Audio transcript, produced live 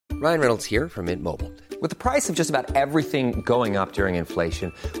Ryan Reynolds here from Mint Mobile. With the price of just about everything going up during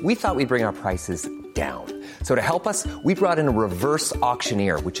inflation, we thought we'd bring our prices down. So to help us, we brought in a reverse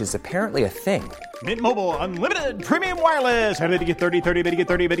auctioneer, which is apparently a thing. Mint Mobile Unlimited Premium Wireless. How to get 30, 30, bit to get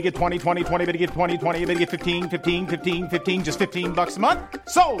 30, bit to get 20, 20, 20, bit to get 20, 20, bit to get 15, 15, 15, 15, just $15 a month?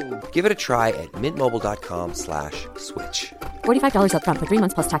 Sold! Give it a try at mintmobile.com/switch. $45 up front for 3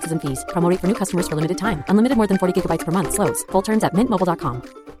 months plus taxes and fees. Promo rate for new customers for limited time. Unlimited more than 40 gigabytes per month. Slows full terms at mintmobile.com.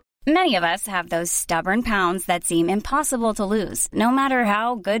 Many of us have those stubborn pounds that seem impossible to lose, no matter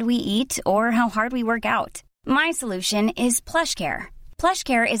how good we eat or how hard we work out. My solution is PlushCare.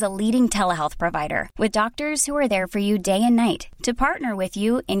 PlushCare is a leading telehealth provider with doctors who are there for you day and night to partner with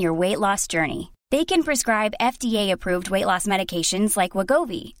you in your weight loss journey. They can prescribe FDA-approved weight loss medications like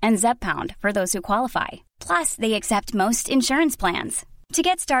Wegovy and Zepbound for those who qualify. Plus, they accept most insurance plans. To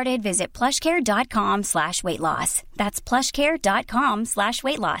get started, visit plushcare.com/weightloss. That's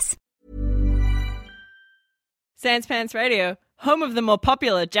plushcare.com/weightloss. Sans Pants Radio, home of the more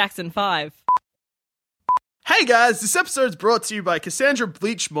popular Jackson 5. Hey guys, this episode is brought to you by Cassandra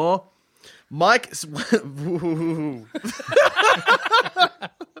Bleachmore, Mike...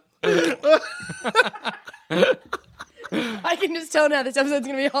 I can just tell now this episode's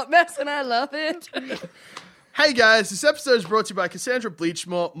going to be a hot mess and I love it. Hey guys, this episode is brought to you by Cassandra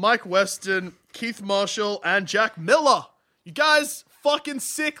Bleachmore, Mike Weston, Keith Marshall, and Jack Miller. You guys fucking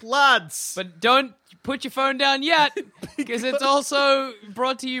sick lads. But don't put your phone down yet, because it's also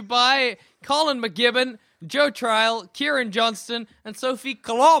brought to you by Colin McGibbon, Joe Trial, Kieran Johnston, and Sophie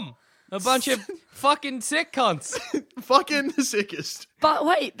Colom. A bunch of fucking sick cunts. Fucking the sickest. But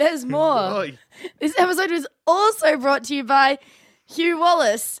wait, there's more. Oi. This episode was also brought to you by Hugh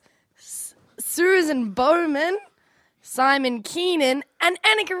Wallace, Susan Bowman, Simon Keenan, and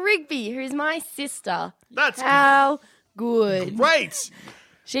Annika Rigby, who's my sister. That's how good. Great.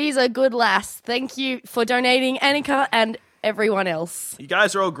 She's a good lass. Thank you for donating, Annika, and everyone else. You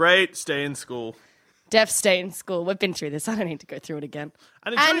guys are all great. Stay in school. Deaf, stay in school. We've been through this. I don't need to go through it again.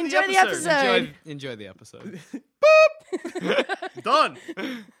 And enjoy the episode. Enjoy the episode. Boop. Done.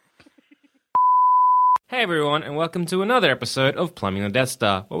 Hey everyone, and welcome to another episode of Plumbing the Death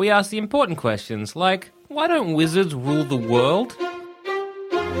Star, where we ask the important questions like, why don't wizards rule the world?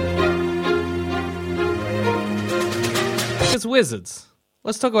 It's wizards.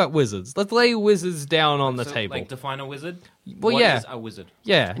 Let's talk about wizards. Let's lay wizards down on the table. Like, define a wizard? Well, What yeah. is a wizard?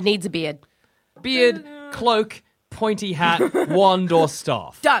 Yeah. Needs a beard. Beard, cloak, pointy hat, wand, or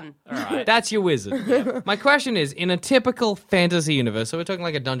staff. Done. All right. That's your wizard. My question is, in a typical fantasy universe, so we're talking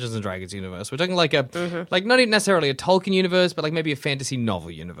like a Dungeons and Dragons universe, we're talking like a, like not even necessarily a Tolkien universe, but like maybe a fantasy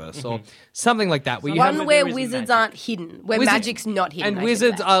novel universe or something like that. Where you One have where there isn't wizards magic. aren't hidden, where Wizards- magic's not hidden. and I should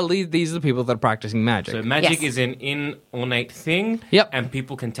wizards say. are these are the people that are practicing magic. So magic Yes. is an innate thing, Yep. and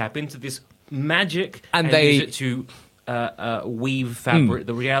people can tap into this magic And and they- use it to weave fabric,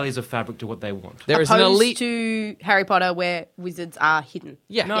 the realities of fabric to what they want. There is an Opposed elite. to Harry Potter, where wizards are hidden.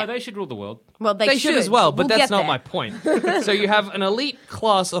 Yeah. No, they should rule the world. Well, They should as well, but We'll that's get not there. my point. So you have an elite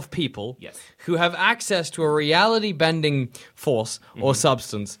class of people Yes. who have access to a reality-bending force or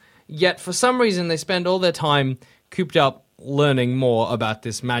substance, yet for some reason they spend all their time cooped up learning more about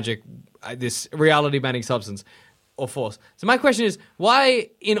this magic, this reality-bending substance or force. So my question is, why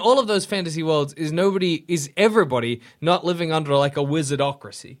in all of those fantasy worlds is everybody not living under like a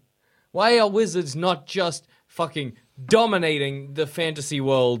wizardocracy? Why are wizards not just fucking dominating the fantasy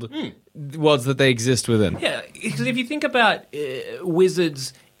worlds that they exist within? Yeah, because if you think about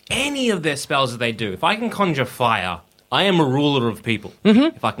wizards, any of their spells that they do, if I can conjure fire, I am a ruler of people.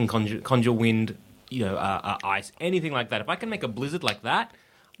 Mm-hmm. If I can conjure wind, ice, anything like that. If I can make a blizzard like that,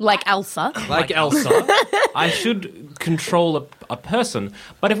 Like Elsa. Like Elsa. I should control a person.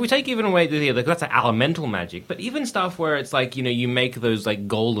 But if we take even away that's like elemental magic. But even stuff where it's like, you make those like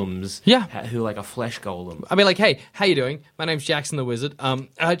golems, who are like a flesh golem. I mean, like, hey, how you doing? My name's Jackson the Wizard.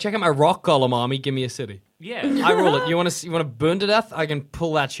 Check out my rock golem army. Give me a city. Yeah, I rule it. You want to burn to death? I can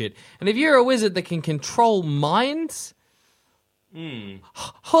pull that shit. And if you're a wizard that can control minds,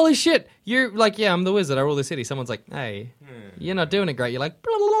 holy shit! You're like, yeah, I'm the wizard. I rule the city. Someone's like, hey, you're not doing it great. You're like,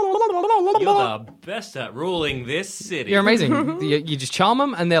 you're the best at ruling this city. You're amazing. you just charm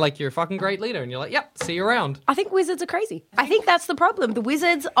them, and they're like, you're a fucking great leader. And you're like, yep, see you around. I think wizards are crazy. I think that's the problem. The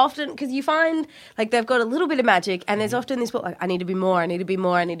wizards often, because you find like they've got a little bit of magic, and there's often this book like, I need to be more, I need to be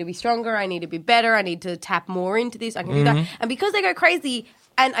more, I need to be stronger, I need to be better, I need to tap more into this, I can do that. And because they go crazy,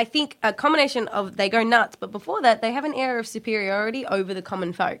 and I think a combination of they go nuts, but before that, they have an air of superiority over the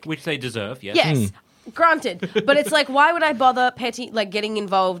common folk. Which they deserve, yes. Yes. Granted, but it's like, why would I bother getting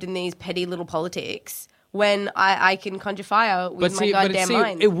involved in these petty little politics when I can conjure fire with my goddamn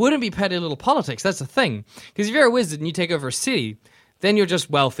mind. It wouldn't be petty little politics. That's the thing. Because if you're a wizard and you take over a city, then you're just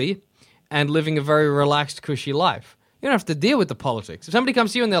wealthy and living a very relaxed, cushy life. You don't have to deal with the politics. If somebody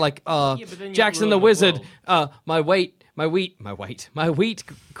comes to you and they're like, Jackson the wizard, my wheat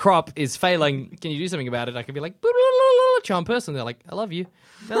crop is failing. Can you do something about it? I could be like, charm person. They're like, I love you.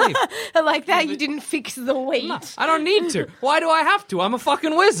 They leave. I like that you didn't fix the wheat. No, I don't need to. Why do I have to? I'm a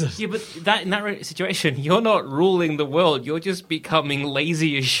fucking wizard. Yeah, but in that situation, you're not ruling the world. You're just becoming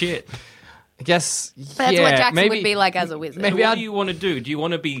lazy as shit. I guess That's what Jackson would be like as a wizard. Maybe what do you want to do? Do you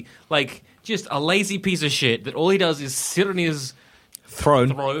want to be like just a lazy piece of shit that all he does is sit on his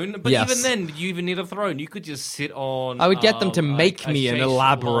throne? But yes. even then, do you even need a throne? You could just sit on... I would get them to make me an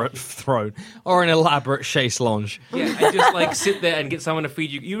elaborate throne or an elaborate chaise lounge. Yeah, and just like sit there and get someone to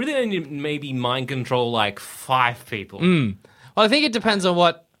feed you. You really only maybe mind control like 5 people. Well, I think it depends on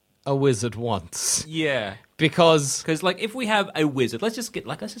what a wizard wants. Yeah. Because like if we have a wizard, let's just get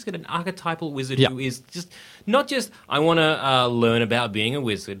an archetypal wizard who is just not just I want to learn about being a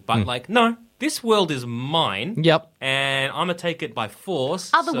wizard, but like no, this world is mine. Yep. And I'm gonna take it by force.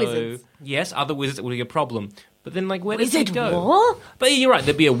 Other wizards. Yes, other wizards would be a problem. But then like where does Wizard it go? war? But you're right.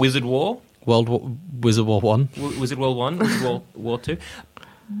 There'd be a wizard war. Wizard War 1. Wizard World 1, Wizard War 2.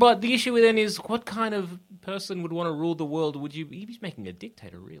 But the issue then is what kind of person would want to rule the world? Would you be making a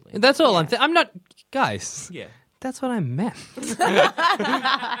dictator, really? That's all I'm not... Guys. Yeah. That's what I meant.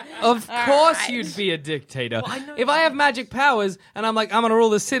 Of course you'd be a dictator. Well, if I have magic powers and I'm like, I'm going to rule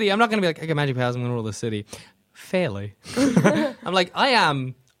the city, I'm not going to be like, I got magic powers, I'm going to rule the city. Fairly. I'm like, I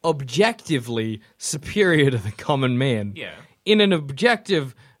am objectively superior to the common man. Yeah. In an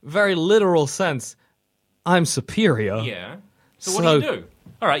objective, very literal sense, I'm superior. Yeah. So what do you do?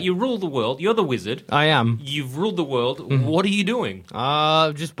 All right, you rule the world. You're the wizard. I am. You've ruled the world. What are you doing?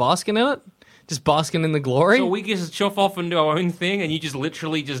 Just basking in it. Just basking in the glory. So we just chuff off and do our own thing, and you just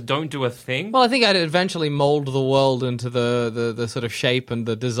literally just don't do a thing? Well, I think I'd eventually mold the world into the sort of shape and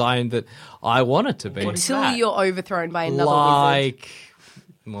the design that I want it to be. Until you're overthrown by another wizard.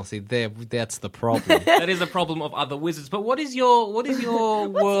 Well, see, that's the problem. That is a problem of other wizards. But what is your world?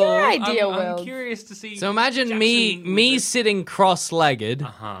 your ideal world? I'm curious to see. So imagine Jackson me wizard. sitting cross-legged,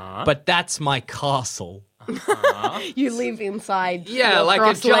 but that's my castle. You live inside. Yeah, your like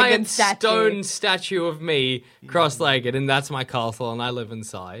a giant statue. stone statue of me cross-legged, and that's my castle, and I live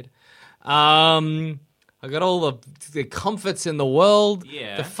inside. I got all the comforts in the world.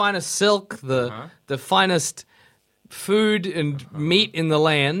 Yeah. The finest silk, the finest food and meat in the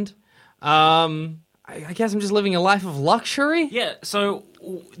land. I guess I'm just living a life of luxury. Yeah, so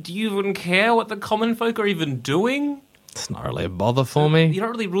do you even care what the common folk are even doing? It's not really a bother for me. You're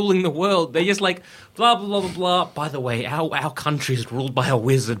not really ruling the world. They're just like, blah, blah, blah, blah, blah. By the way, our country is ruled by a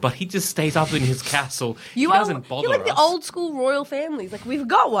wizard, but he just stays up in his castle. He doesn't bother You're like us. the old school royal families. Like, we've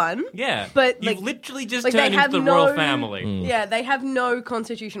got one. Yeah. But, You've like- literally just like, turned they into have the royal family. Yeah, they have no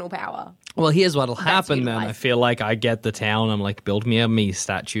constitutional power. Well, here's what'll happen then. utilized. I feel like I get the town. I'm like, build me a me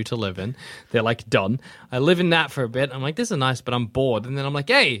statue to live in. They're like, done. I live in that for a bit. I'm like, this is nice, but I'm bored. And then I'm like,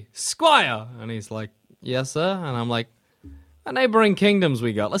 hey, Squire. And he's like, yes, sir. And I'm like, what neighboring kingdoms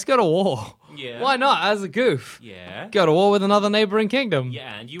we got? Let's go to war. Yeah. Why not? As a goof. Yeah. Go to war with another neighboring kingdom.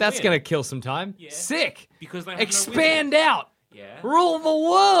 Yeah, and you That's win. going to kill some time. Yeah. Sick. Because they have Expand no wizards. out. Yeah. Rule the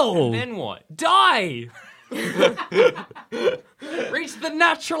world. And then what? Die. Reach the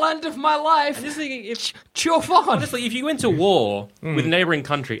natural end of my life. I'm just thinking, if Chuff on. honestly, if you went to war with a neighboring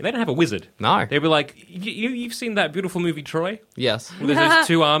country, they don't have a wizard. No. They'd be like, you've seen that beautiful movie Troy? Yes. Where there's those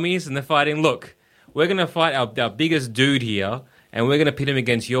two armies and they're fighting. Look, we're going to fight our biggest dude here, and we're going to pit him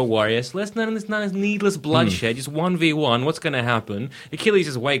against your warriors. Let's none of this needless bloodshed. Just 1v1. What's going to happen? Achilles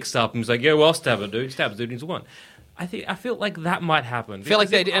just wakes up and he's like, "Yo, well, I'll stab a dude. Stab a dude. He's one." I feel like that might happen. I feel like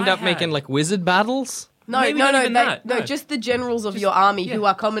Because they'd if end I up making like wizard battles. Maybe not even that, No, no. just the generals of your army who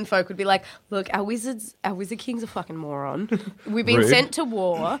are common folk would be like, look, our wizard king's a fucking moron. We've been Rude. sent to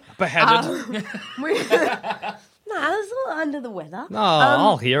war. Beheaded. Nah, it's all under the weather. Oh,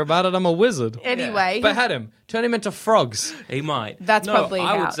 I'll hear about it. I'm a wizard. Anyway, Behead him. Turn him into frogs. He might. that's No, probably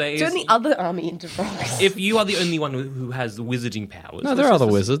I how. would say Turn is the other army into frogs. if you are the only one who has the wizarding powers. No, there are other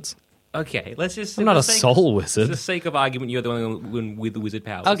wizards. Okay, let's just. I'm not a for the sake- soul wizard. For the sake of argument, you're the only one with the wizard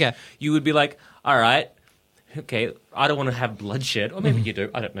powers. Okay. You would be like, all right, okay, I don't want to have bloodshed. Or maybe you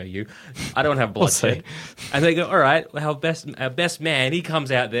do. I don't know you. I don't want to have We'll see. bloodshed. And they go, all right, well, our best man, he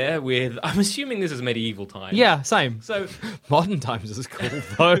comes out there with, I'm assuming this is medieval time. Yeah, same. So Modern times is cool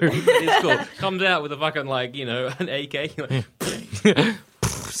though. it's cool. Comes out with a fucking, like, an AK. Like,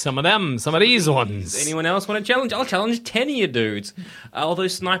 some of these ones. Anyone else want to challenge? I'll challenge 10 of you dudes. Although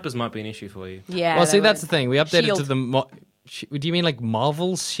snipers might be an issue for you. Yeah. Well, see, that's the thing. We updated Shield. to the. Do you mean like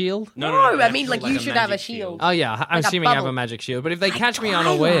Marvel's shield? No, I mean actually like you should have a magic shield. Oh yeah, I'm Like a assuming I have a bubble. magic shield. But if they catch me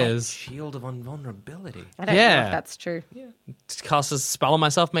unawares, Shield of invulnerability. I don't know Yeah. if that's true. just cast a spell on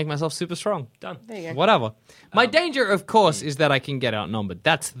myself, make myself super strong. Done. There you go. Whatever. My danger, of course, is that I can get outnumbered.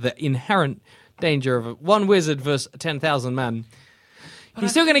 That's the inherent danger of one wizard versus 10,000 men. You're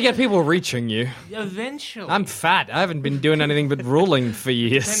still going to get people reaching you. Eventually. I'm fat. I haven't been doing anything but ruling for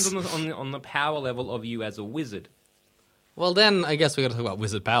years. Depends on the power level of you as a wizard. Well, then I guess we got to talk about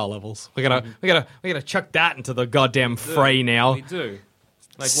wizard power levels. We gotta chuck that into the goddamn fray now. We do.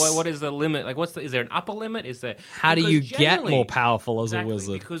 Like, what is the limit? Like, is there an upper limit? Is there? How do because you get generally- more powerful as Exactly, a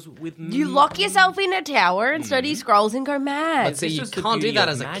wizard? Because with You lock yourself in a tower and study scrolls and go mad. But see, This you is the can't do beauty that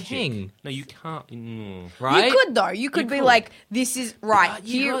of as a magic. king, No, you can't. right? You could though. You could be like, "This is right."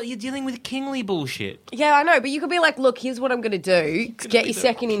 You're dealing with kingly bullshit. Yeah, I know, but you could be like, "Look, here's what I'm going to do to get you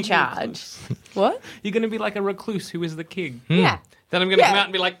second in charge." What? You're going to be like a recluse who is the king. Yeah. Then I'm going to Yeah. come out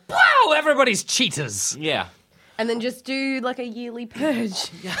and be like, "Wow, everybody's cheaters." Yeah. And then just do like a yearly purge.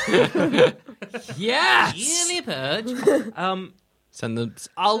 Yes. Yearly purge. Send them. the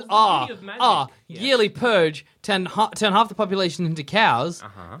beauty of magic. Yeah. Yearly purge. Turn half the population into cows.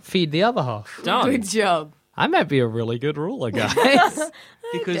 Feed the other half. Done. Good job. I might be a really good ruler, guys.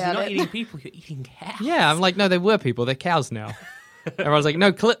 Because you're doubt not it. eating people, you're eating cows. Yeah, I'm like, no, they were people. They're cows now. Everyone's like,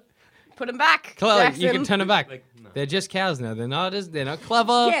 no, Put them back. Chloe, Jackson. you can turn them back. Like, no. They're just cows now. They're not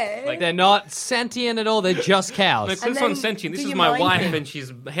clever. Yeah. Like- they're not sentient at all. They're just cows. Like, And this then one's sentient. This do is you my mind wife, him? and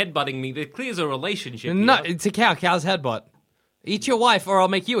she's headbutting me. There clearly is a relationship. No, here. it's a cow. Cow's headbutt. Eat your wife, or I'll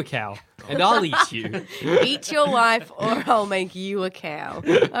make you a cow, and I'll eat you. Eat your wife, or I'll make you a cow.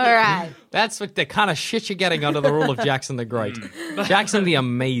 All right. That's what the kind of shit you're getting under the rule of Jackson the Great. Jackson the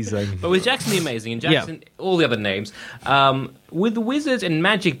Amazing. But with Jackson the Amazing and Jackson, all the other names, with wizards and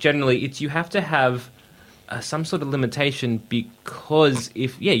magic generally, it's you have to have some sort of limitation because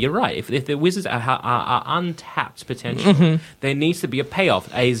you're right. If the wizards are untapped potential, there needs to be a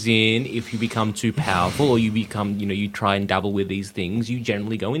payoff. As in, if you become too powerful or you become, you try and dabble with these things, you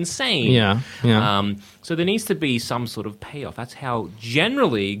generally go insane. Yeah. So there needs to be some sort of payoff. That's how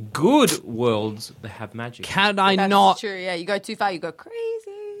generally good worlds that have magic. Can I That's not? true. Yeah, you go too far, you go crazy.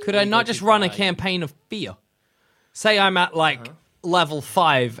 Could I not just run a campaign of fear? Say I'm at level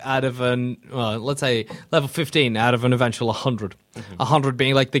 5 out of let's say level 15 out of an eventual 100. 100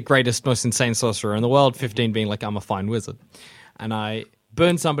 being like the greatest, most insane sorcerer in the world, 15 being like I'm a fine wizard. And I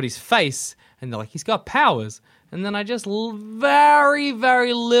burn somebody's face, and they're like, he's got powers. And then I just very,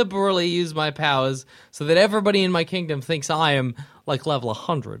 very liberally use my powers so that everybody in my kingdom thinks I am like level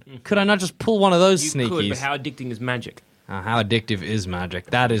 100. Could I not just pull one of those You sneakies? could, but how addicting is magic? How addictive is magic?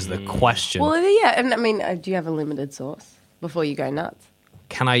 That is the question. Well, yeah, and I mean, do you have a limited source before you go nuts?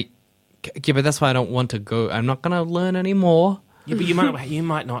 Can I? Yeah, but that's why I don't want to go. I'm not going to learn anymore. Yeah, but you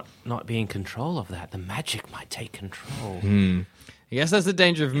might not be in control of that. The magic might take control. I guess that's the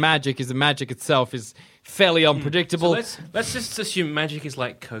danger of magic. Is the magic itself is fairly unpredictable. So let's just assume magic is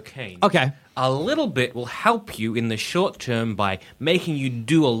like cocaine. Okay. A little bit will help you in the short term by making you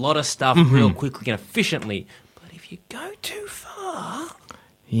do a lot of stuff real quickly and efficiently. But if you go too far,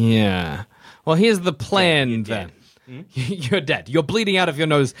 Yeah. Well, here's the plan you're then. dead. You're dead. You're bleeding out of your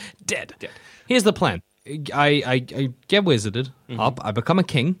nose. Dead. Here's the plan. I get wizarded up. I become a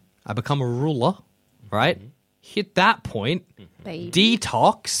king. I become a ruler. Right. Hit that point. Baby.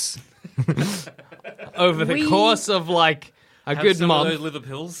 Detox over the course of like a have good some month. of those liver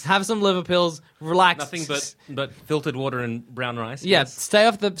pills. Have some liver pills. Relax. Nothing but filtered water and brown rice. Yeah, Yes. stay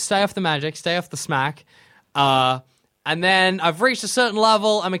off the magic, stay off the smack. And then I've reached a certain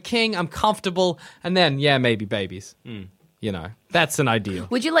level, I'm a king, I'm comfortable, and then, maybe babies. That's an ideal.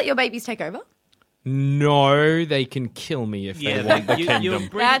 Would you let your babies take over? No, they can kill me if they want the kingdom.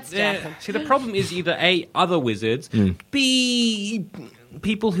 That's Jackson. See, the problem is either A, other wizards, B,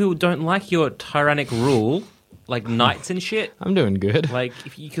 people who don't like your tyrannic rule, like knights and shit. I'm doing good. Like,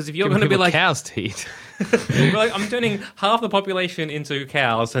 because if you're Giving going to be people like, cows to eat. like, I'm turning half the population into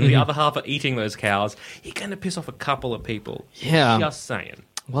cows and the other half are eating those cows, you're going to piss off a couple of people. Yeah. Just saying.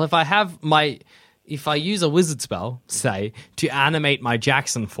 Well, if I use a wizard spell, say, to animate my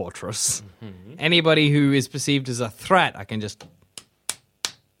Jackson fortress, anybody who is perceived as a threat, I can just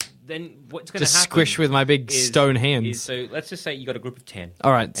then what's going to Just happen? squish with my big stone hands. So let's just say you got a group of 10.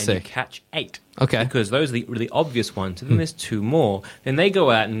 All right, and sick. you catch 8. Okay. Because those are the really obvious ones. And then there's 2 more. Then they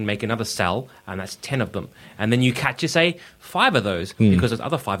go out and make another cell, and that's 10 of them. And then you catch, say, 5 of those, because those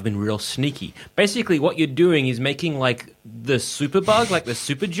other 5 have been real sneaky. Basically, what you're doing is making, like, the super bug, like the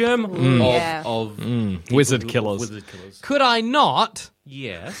super germ of Wizard killers. Wizard killers. Could I not?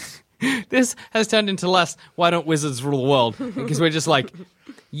 Yes. This has turned into less, why don't wizards rule the world? Because we're just like,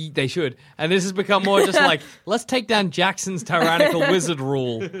 they should. And this has become more just like, let's take down Jackson's tyrannical wizard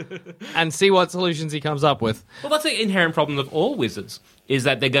rule and see what solutions he comes up with. Well, that's the inherent problem of all wizards, is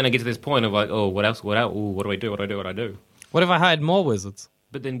that they're going to get to this point of like, oh, what else? What else? Ooh, what do I do? What do I do? What do I do? What if I hired more wizards?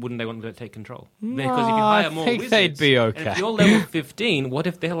 But then wouldn't they want to take control? Because if you hire more I think wizards, they'd be okay. And if you're level 15, what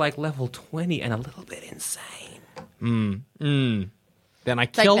if they're like level 20 and a little bit insane? Then I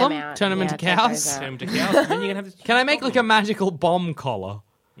kill them them, out. turn them Yeah, into take cows. those out. Turn them to cows, and then you're gonna have this Can I make like a magical bomb collar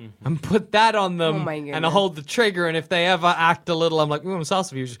and put that on them Oh my and goodness. hold the trigger? And if they ever act a little, I'm like, I'm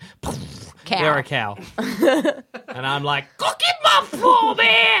sauce of you. Just, Cow. they're a cow. And I'm like, cook him up for me.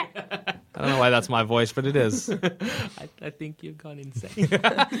 I don't know why that's my voice, but it is. I think you've gone insane.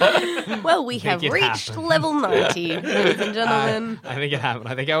 Well, we have it reached happen. level 90, ladies and gentlemen. I think it happened.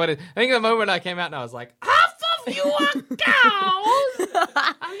 I think the moment I came out and I was like, half of you are cows,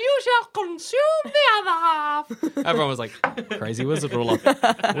 and you shall consume the other half. Everyone was like, crazy wizard ruler.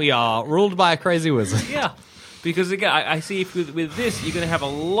 We are ruled by a crazy wizard. Yeah. Because, again, I see if with this, you're going to have a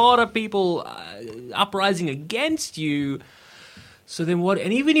lot of people uprising against you. So then what?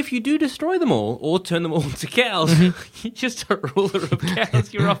 And even if you do destroy them all or turn them all into cows, you're just a ruler of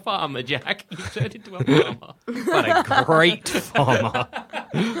cows. You're a farmer, Jack. You turned into a farmer. But a great farmer.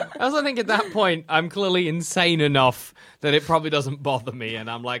 I also think at that point, I'm clearly insane enough that it probably doesn't bother me.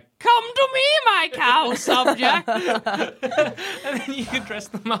 And I'm like, come to me, my cow subject. And then you can dress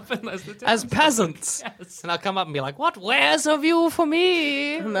them up As peasants. Yes. And I'll come up and be like, what wares have you for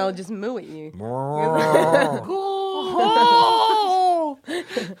me? And they'll just moo at you.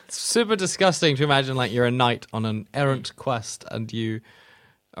 It's super disgusting to imagine like you're a knight on an errant quest and you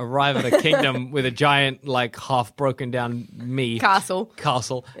arrive at a kingdom with a giant, like, half broken down Castle.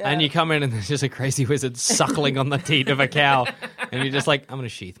 and you come in and there's just a crazy wizard suckling on the teat of a cow, and you're just like, I'm going to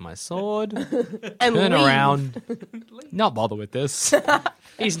sheath my sword, And turn leave. around, not bother with this.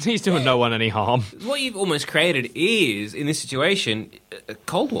 He's doing no one any harm. What you've almost created is, in this situation, a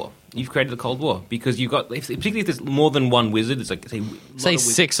Cold War. You've created a Cold War because you've got, particularly if there's more than one wizard, it's like, Say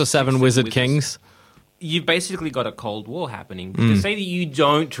 6 or 7 wizard kings. You've basically got a Cold War happening. Because say that you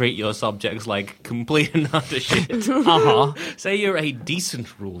don't treat your subjects like complete and utter shit. Say you're a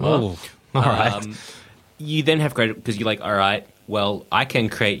decent ruler. Oh, all right. You then have created, because you're like, all right, well, I can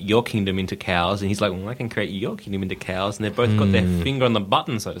create your kingdom into cows. And he's like, well, I can create your kingdom into cows. And they've both got their finger on the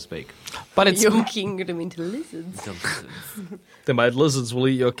button, so to speak. But it's Your kingdom into lizards. then my lizards will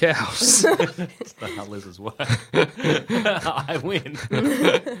eat your cows. That's not how lizards work. I win.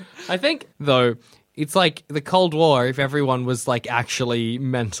 I think, though, it's like the Cold War if everyone was, like, actually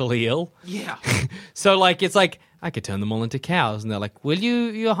mentally ill. Yeah. So, like, it's like, I could turn them all into cows. And they're like, will you,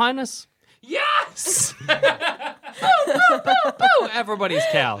 Your Highness? Yes! Boo, boo, boo, boo! Everybody's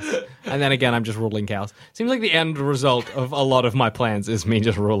cows. And then again, I'm just ruling cows. Seems like the end result of a lot of my plans is me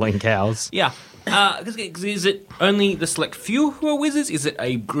just ruling cows. Yeah. Because is it only the select few who are wizards? Is it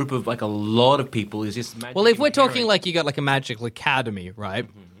a group of, like, a lot of people? Is just magic Well, if we're talking inherent? like you got like a magical academy, right?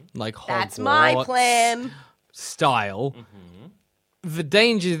 Like That's my Hogwarts plan. style. The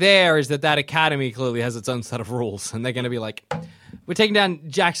danger there is that academy clearly has its own set of rules, and they're going to be like, we're taking down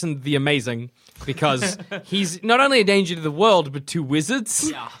Jackson the Amazing because he's not only a danger to the world, but to wizards.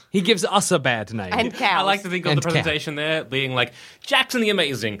 Yeah. He gives us a bad name. And cows. I like to think of And the presentation there being like, Jackson the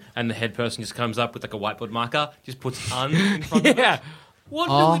Amazing, and the head person just comes up with like a whiteboard marker, just puts un in front of yeah. it. What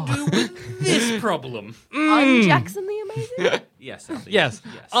do we do with this problem? Jackson the Amazing? Yes. Alli. Yes.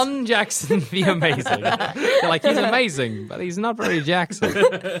 Un-Jackson the Amazing. They're like, he's amazing, but he's not very Jackson.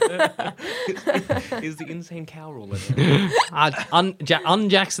 Is the insane cow ruler.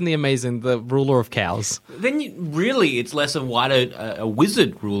 Un-Jackson the Amazing, the ruler of cows. Then really it's less of why do a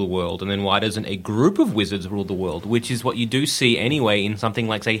wizard rule the world, and then why doesn't a group of wizards rule the world, which is what you do see anyway in something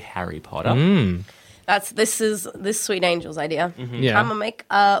like, say, Harry Potter. This Sweet Angel's idea. Yeah. I'm gonna make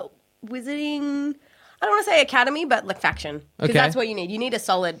a wizarding. I don't want to say academy, but like faction, because Okay. that's what you need. You need a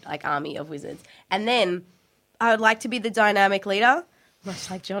solid like army of wizards, and then I would like to be the dynamic leader, much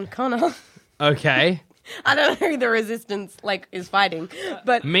like John Connor. Okay. I don't know who the resistance is fighting,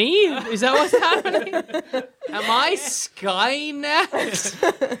 but Me? Is that what's happening? Am I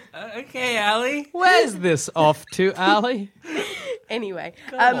Skynet? Okay, Alli. Where's this off to, Alli? anyway.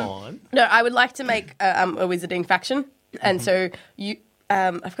 Come on. No, I would like to make a wizarding faction, and so you.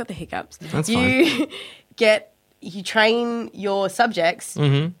 I've got the hiccups. That's you you train your subjects.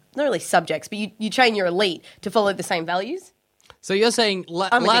 Not really subjects, but you train your elite to follow the same values. So you're saying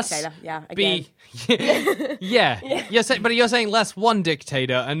I'm a less dictator. Yeah, again. yeah. You're saying less one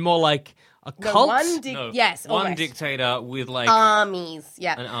dictator and more like a No, cult. yes, one almost. dictator with like Armies,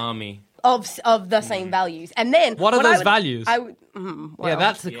 yeah, an army. of the same values, and then What are those values? I would, Yeah,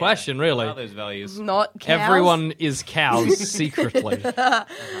 that's the question, really. What are those values? not cows. Everyone is cows secretly.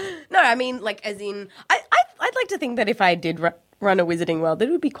 No, I mean as in I'd like to think that if I did run a wizarding world, it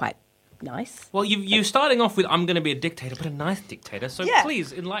would be quite nice. Well, you're starting off with I'm going to be a dictator, but a nice dictator. So Yeah.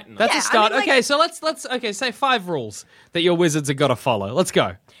 please enlighten us. That's Yeah, a start. I mean, Okay, so let's say 5 rules that your wizards have got to follow. Let's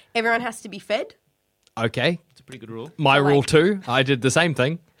go. Everyone has to be fed. Okay, It's a pretty good rule. my So, rule too. I did the same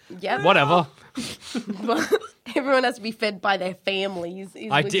thing. Yeah, Whatever. Everyone has to be fed by their families.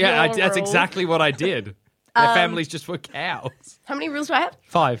 That's exactly what I did. Their families just were cows. How many rules do I have?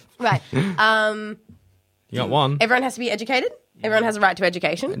 5. Right. You got 1. Everyone has to be educated. Everyone has a right to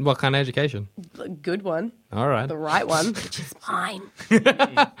education. And what kind of education? A good one. All right. The right one, which is mine.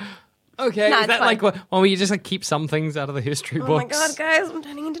 Okay, Nah, is it's that fine. like what? Well, you just keep some things out of the history Oh my books. god, guys, I'm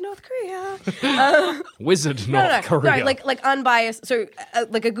turning into North Korea. Wizard No, North Korea. No, like unbiased. So,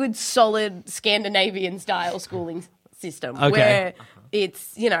 like a good, solid Scandinavian style schooling system Okay. where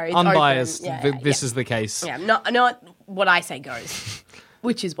it's it's unbiased. open. Yeah, This is the case. yeah, not what I say goes.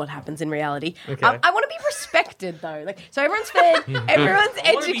 Which is what happens in reality. Okay. I want to be respected, though. So everyone's fed, everyone's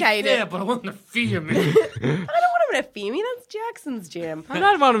educated. Yeah, but I want to fear me. I don't want them to fear me. That's Jackson's jam. I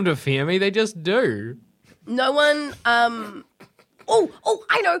don't want them to fear me. They just do. No one. Oh,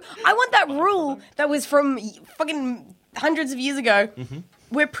 I know. I want that rule that was from fucking hundreds of years ago,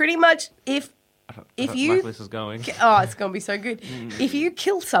 where pretty much if you Like this is going. it's gonna be so good. If you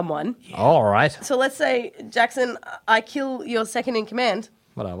kill someone, All right. so let's say Jackson, I kill your second in command.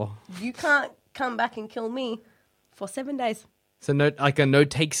 Whatever. You can't come back and kill me for 7 days. So no, like a no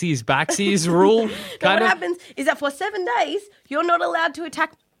takesies backsies rule. Now Kind what of. happens is that for 7 days you're not allowed to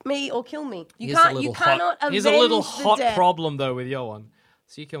attack me or kill me. You Here's a can't. little You cannot hot, avenge Here's a little the hot death. problem though with your one.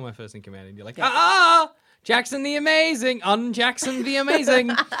 So you kill my first in command, and you're like, Jackson the Amazing, Jackson the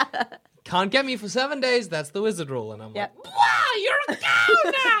Amazing. Can't get me for 7 days. That's the wizard rule, and I'm Yeah. like, wow, you're a cow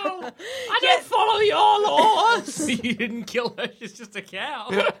now. I didn't follow your laws. You didn't kill her. She's just a cow.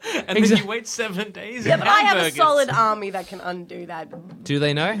 And then you wait 7 days. Yeah, and but I have a hamburgers. solid army that can undo that. Do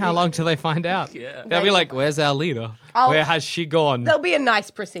they know? How long till they find out? Yeah. They'll be like, where's our leader? I'll- Where has she gone? There'll be a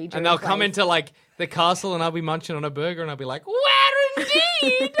nice procedure. And they'll in come place. into like the castle, and I'll be munching on a burger, and I'll be like, where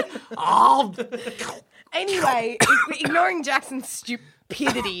indeed? Oh, Anyway, ignoring Jackson's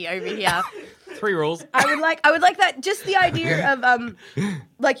stupidity over here, 3 rules. I would like that. Just the idea of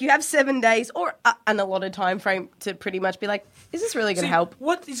you have 7 days or an allotted time frame to pretty much be like, is this really going to help?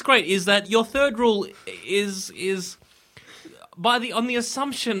 What is great is that your third rule is on the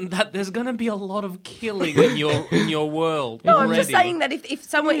assumption that there's going to be a lot lot of killing in your world. No, I'm just already. saying that if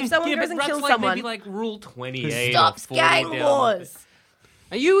someone Yeah, goes but and that's kills like someone, maybe like rule 28 stops or 40 gang down. wars.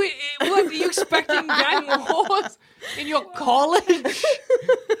 Are you expecting gang wars in your college?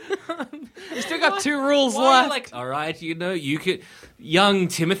 You still got 2 rules Why are you left. like, all right, you could, young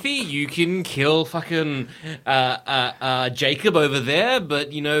Timothy, you can kill fucking Jacob over there,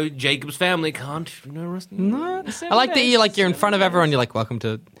 but Jacob's family can't. No. I like that you're in front of everyone. You're like, welcome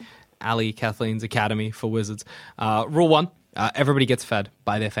to Alli Kathleen's Academy for Wizards. Rule 1, everybody gets fed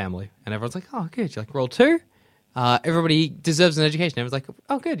by their family, and everyone's like, oh, good. You're like, rule 2. Everybody deserves an education. Everyone's like,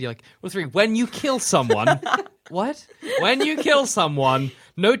 oh, good. You're like, rule 3, when you kill someone, what? When you kill someone,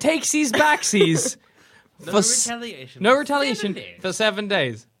 no takesies, backsies. No retaliation. No retaliation for 7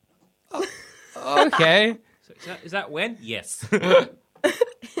 days. Oh, okay. So is that when? Yes.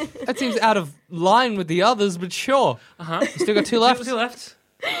 That seems out of line with the others, but sure. You still got 2 left. Two left.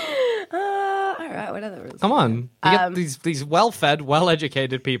 All right, what other rules? Come on. You get these well-fed,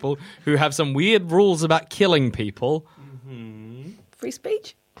 well-educated people who have some weird rules about killing people. Free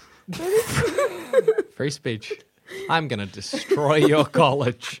speech. Free speech. I'm going to destroy your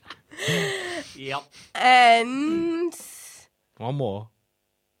college. Yep. And One more.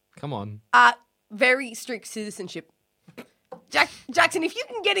 Come on. very strict citizenship. Jackson, if you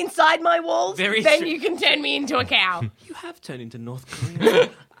can get inside my walls, Very then strict. you can turn me into a cow. You have turned into North Korea.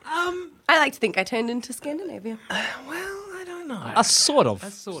 I like to think I turned into Scandinavia. Well, I don't A sort of.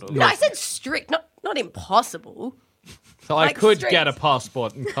 No, I said strict, not impossible. So I like could strict. get a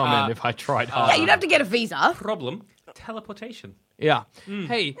passport and come in if I tried hard. Yeah, you'd have to get a visa. Problem: teleportation. Yeah.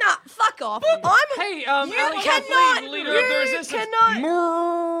 Hey. Nah, fuck off. Hey, you Alli cannot. Kathleen, leader of the You resistance. cannot.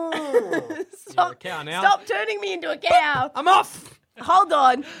 You're a cow now. Stop turning me into a cow. I'm off. Hold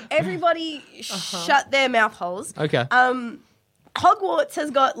on. Everybody shut their mouth holes. Okay. Hogwarts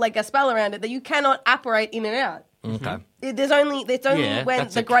has got like a spell around it that you cannot apparate in and out. Okay. It's only Yeah, when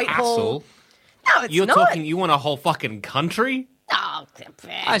that's the a Great castle. Hall. No, it's You're not. talking. You want a whole fucking country? Oh,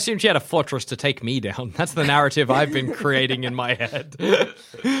 I assumed she had a fortress to take me down. That's the narrative I've been creating in my head. yeah,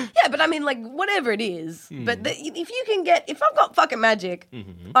 but I mean, like, whatever it is. But if I've got fucking magic,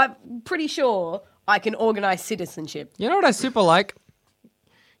 I'm pretty sure I can organize citizenship. You know what I super like?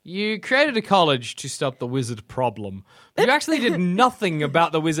 You created a college to stop the wizard problem. You actually did nothing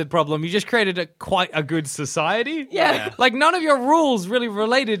about the wizard problem. You just created quite a good society. Yeah. Like, none of your rules really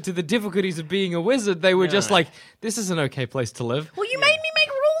related to the difficulties of being a wizard. They were just like, this is an okay place to live. Well, you made me make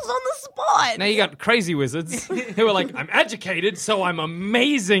rules on the spot. Now you got crazy wizards who are like, I'm educated, so I'm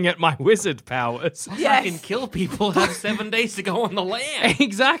amazing at my wizard powers. Yes. I can kill people. Have 7 days to go on the land.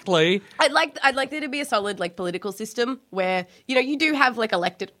 Exactly. I'd like there to be a solid like political system where you do have like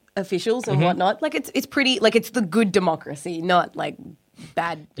elected officials and whatnot. Like it's pretty like it's the good democracy, not like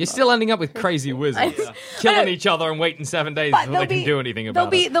bad. You're still ending up with crazy wizards killing each other and waiting 7 days before they can do anything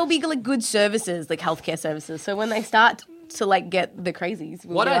about it. There'll be like good services, like healthcare services. So when they start to like get the crazies,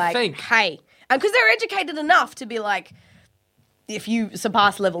 we'll What be I like, think- hey, and because they're educated enough to be like, if you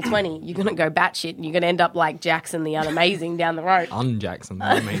surpass level 20, you're gonna go batshit and you're gonna end up like Jackson the Unamazing down the road. Jackson,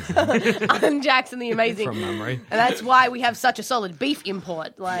 amazing. I'm Jackson the Amazing. From memory. And that's why we have such a solid beef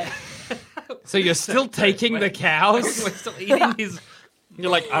import. Like, So you're still taking the cows? We're still eating his.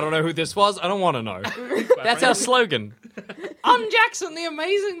 You're like, I don't know who this was. I don't want to know. That's our slogan. I'm Jackson the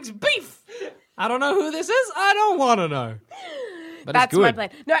Amazing's beef. I don't know who this is. I don't want to know. But that's it's good. my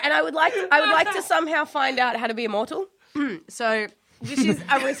plan. No, and I would like to somehow find out how to be immortal. So this is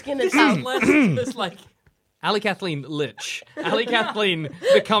a risk in itself. It's like Alli Kathleen Lich. Alli Kathleen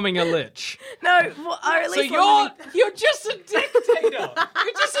becoming a Lich. No, well, or at So least you're just a dictator.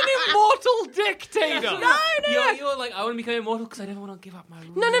 You're just an immortal dictator. no. you're like, I want to become immortal because I never want to give up my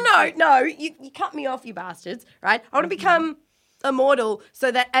rules. No. You cut me off, you bastards. Right? I want to become immortal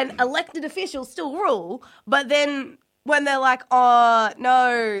so that an elected official still rule, but then when they're like, oh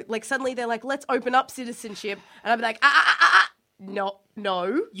no, like suddenly they're like, let's open up citizenship, and I'll be like, no.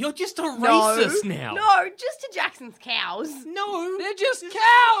 You're just a racist now. No, just to Jackson's cows. No. They're just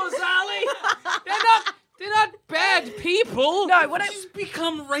cows, Alli. They're not bad people. No, what I Just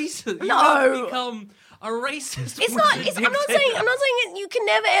become racist. You No. have become a racist. It's not. wizard I'm not saying. I'm not saying it, you can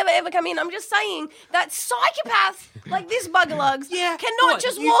never, ever come in. I'm just saying that psychopaths like this buggerlugs cannot what?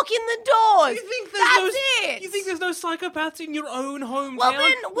 just You- walk in the doors. You think That's it. You think there's no psychopaths in your own hometown?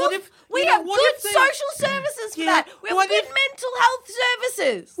 Well, then we have good social services for that. We have what good if- mental health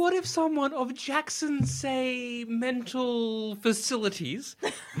services. What if someone of Jackson's, say, mental facilities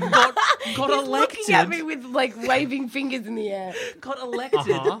got He's elected? looking at me with like waving fingers in the air. Got elected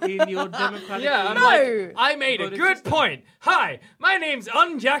in your democratic. Yeah, I'm No. like, I made a good point. Hi, my name's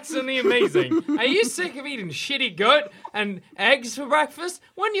Jackson the Amazing. Are you sick of eating shitty goat and eggs for breakfast?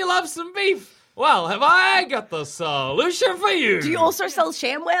 Wouldn't you love some beef? Well, have I got the solution for you? Do you also sell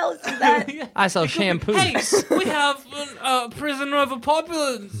ShamWells? Is that? I sell shampoo. Hey, we have a prisoner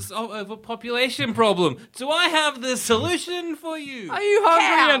overpopulation problem. Do I have the solution for you? Are you hungry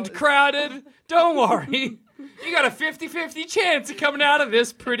Cows. and crowded? Don't worry. You got a 50-50 chance of coming out of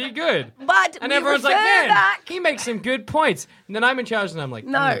this pretty good. But And we everyone's like, refer man, back. he makes some good points. And then I'm in charge and I'm like,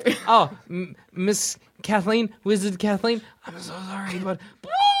 No. Oh, Miss Kathleen, Wizard Kathleen, I'm so sorry, but...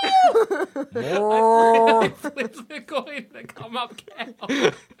 Flips the coin to come up cow.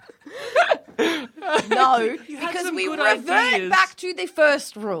 No, You had because some we good revert ideas. back to the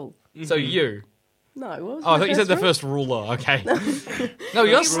first rule. So you... No, what was Oh, I my thought you said the rule? first ruler. Okay. No,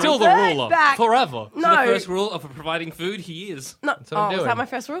 you're still the revert ruler. back. Forever. No, The first rule of providing food, he is. no. what I'm Oh, was doing. that my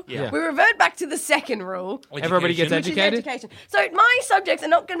first rule? Yeah. We revert back to the second rule, Everybody gets which is educated? education. So my subjects are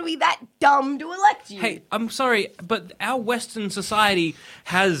not going to be that dumb to elect you. Hey, I'm sorry, but our Western society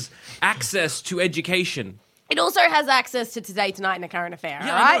has access to education. It also has access to Today, Tonight, and A Current Affair,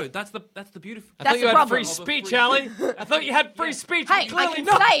 Yeah, all right? I know. That's the beautiful. I thought you the had problem. free speech, Alli. I thought you had free speech. Hey, but I clearly can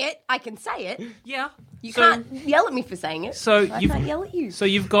not. say it. I can say it. Yeah. You So- can't yell at me for saying it. So I you've can't yell at you. So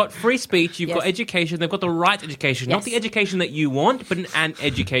you've got free speech, you've Yes. got education, they've got the right education, not Yes. the education that you want, but an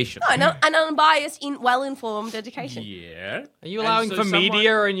education. No, an unbiased, well-informed education. Yeah. Are you allowing And so for someone-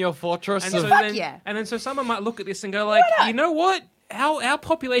 media in your fortress? And of- so fuck then, yeah. and then so someone might look at this and go like, not? you know what? Our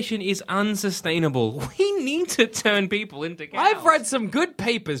population is unsustainable. We need to turn people into cows. I've read some good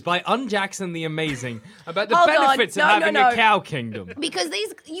papers by Jackson the Amazing about the Hold on. benefits of No, having no. a cow kingdom. Because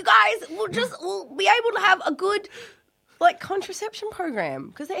you guys will be able to have a good contraception program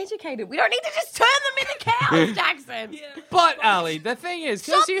because they're educated. We don't need to just turn them into cows, Jackson. But, Alli, the thing is,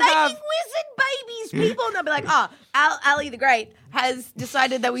 Stop because you making have... wizard babies, people. And they'll be like, Alli the Great has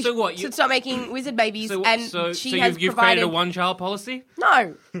decided that we So what, should stop making wizard babies, So, and so, she so has you've provided. created a one-child policy?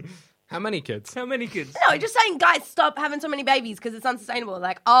 No, How many kids? How many kids? no, just saying, guys, stop having so many babies because it's unsustainable.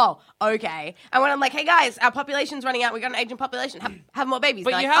 Like, oh, okay. And when I'm like, hey guys, our population's running out. We got an aging population. Have more babies.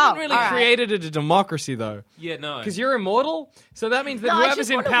 But They're you like, haven't oh, really all right. created a democracy, though. Yeah, no. Because you're immortal, so that means that No, I whoever's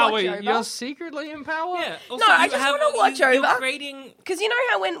just in wanna power, watch over. you're secretly in power? Yeah. No, I just wanna watch you're over. creating... Because you know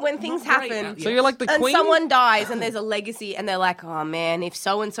how when things Not great, happen, yeah. So you're like the and queen? someone dies and there's a legacy and they're like, oh man, if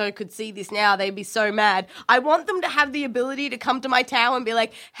so and so could see this now, they'd be so mad. I want them to have the ability to come to my tower and be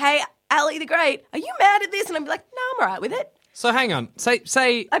like, hey, Alli the Great, are you mad at this? And I'd be like, no, I'm all right with it. So hang on.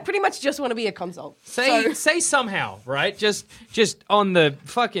 Say I pretty much just want to be a console. say somehow, right? Just on the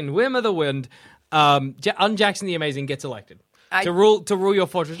fucking whim of the wind, Jackson the Amazing gets elected. To rule your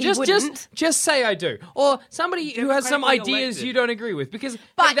fortress. He Just say I do. Or somebody who has some Democratically ideas elected. you don't agree with. Because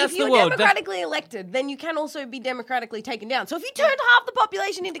But hey, that's if you're the world. democratically elected, then you can also be democratically taken down. So if you turned half the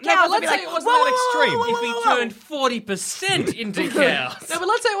population into No, cows, but I'd be let's like, say it wasn't whoa, that whoa, whoa, extreme. whoa, whoa, If we whoa, whoa. turned 40% into cows. No, but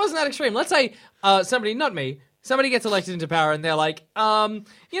let's say it wasn't that extreme. Let's say somebody, not me, somebody gets elected into power and they're like,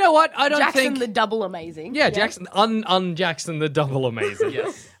 you know what? I don't Jackson think... the double amazing. Yeah, Jackson, Jackson the double amazing.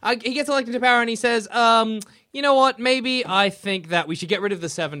 Yes. He gets elected to power and he says, you know what, maybe I think that we should get rid of the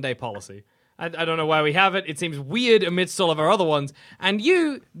 7-day policy. I don't know why we have it. It seems weird amidst all of our other ones. And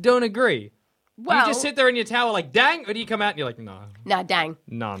you don't agree. Well, you just sit there in your tower like, dang, or do you come out and you're like, no, Nah, dang.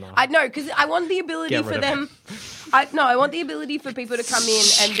 no. I know, because I want the ability Get for rid of them. I want the ability for people to come in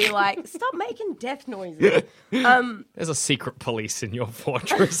and be like, stop making death noises. There's a secret police in your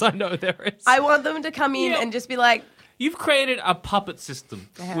fortress. I know there is. I want them to come in Yeah. and just be like, You've created a puppet system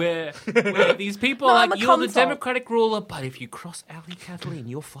where these people No, are I'm like, a you're the console. democratic ruler, but if you cross Alli Kathleen,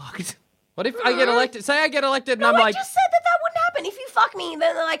 you're fucked. What if I get elected? Say I get elected and no, I'm I like, just said that wouldn't happen. If you fuck me,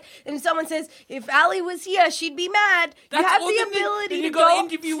 then they're like, and someone says, if Alli was here, she'd be mad. You have the ability then to you got go an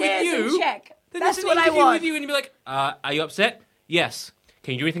interview with upstairs you. and check. Then That's there's an what I interview want. with you and you'd be like, are you upset? Yes.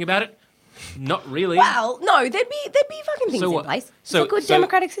 Can you do anything about it? Not really. Well, no, there'd be fucking things So in what- place. so- it's a good so-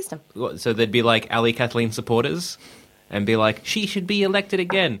 democratic system. So there'd be like Alli Kathleen supporters and be like, she should be elected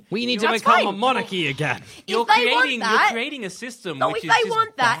again. we need to That's become a fine. monarchy again. You're If they want creating, that- you're creating a system No, which if is they just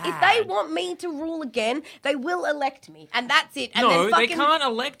want that, if bad. they want me to rule again, they will elect me, and that's it. And No, then fucking, they can't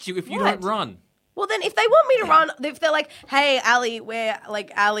elect you if you What? don't run. Well, then if they want me to run, if they're like, "Hey, Alli, we're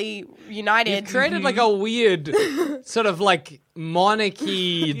like Alli United," You've created like a weird sort of like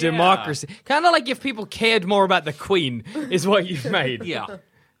monarchy democracy. Kind of like if people cared more about the queen is what you've made. Yeah.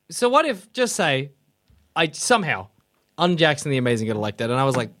 So what if, just say, I somehow, Jackson the Amazing got elected and I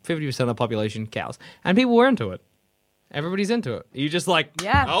was like 50% of the population cows. And people were into it. Everybody's into it. You just like,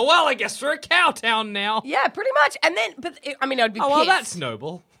 Yeah. oh, well, I guess we're a cow town now. yeah, pretty much. And then, I'd be Oh, pissed. well, that's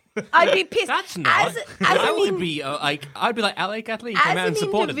noble. I'd be pissed. That's not. As I an would in- be like, I'd be like, Alli Kathleen as came out an and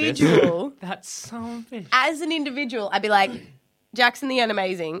supported this. individual. That's so fish. As an individual, I'd be like, Jackson the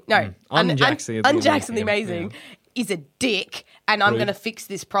Unamazing. No, Jackson the Jackson the Amazing, Amazing is a dick, and I'm Rude. going to fix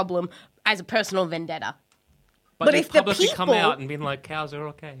this problem as a personal vendetta. But But they've if the publicly come people- out and been like, cows are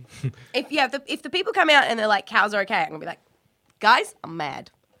okay. If the people come out and they're like, cows are okay, I'm going to be like, guys, I'm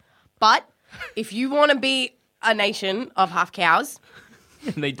mad. But if you want to be a nation of half cows,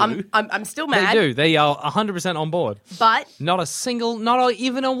 And they do. I'm still They mad. do. They are 100% on board. But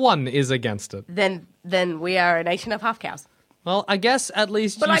Even a one is against it. then we are a nation of half cows. Well, I guess at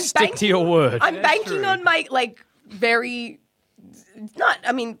least But you I'm stick to your word. I'm banking on my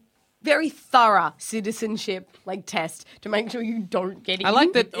very thorough citizenship test to make sure you don't get in. I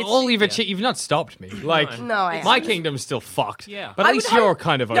like that all you've achieved. You've not stopped me. Like, No, I my haven't. kingdom's still fucked. Yeah. But at I least would you're hope-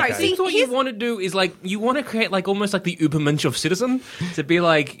 kind of No, okay. see- So what you want to do is like you want to create like almost like the Übermensch of citizen to be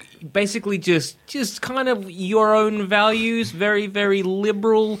like basically just kind of your own values, very very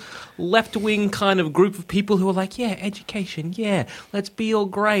liberal, left wing kind of group of people who are like, yeah, education, yeah, let's be all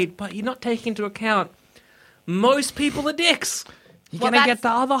great, but you're not taking into account most people are dicks. You're Well, gonna get the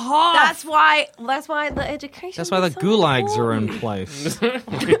other half. That's why the education. That's why the is so gulags are in important. place.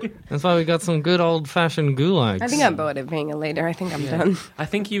 That's why we got some good old-fashioned gulags. I think I'm bored of being a leader. I think I'm done. I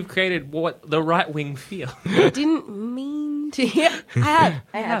think you've created what the right wing feel. I didn't mean to. Yeah, I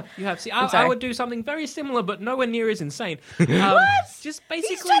have. You have. See, I'm I sorry. would do something very similar, but nowhere near as insane. What? Just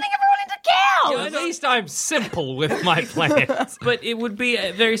basically. He's turning everyone into cows. At least I'm simple with my plans. But it would be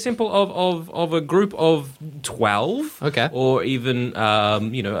very simple of a group of 12. Okay. Or even,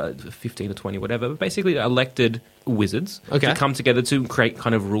 15 or 20, whatever. But basically elected wizards Okay. to come together to create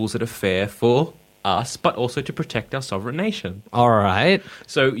kind of rules that are fair for us, but also to protect our sovereign nation. All right.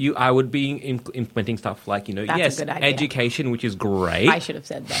 So I would be implementing stuff like, That's yes, a good idea. education, which is great. I should have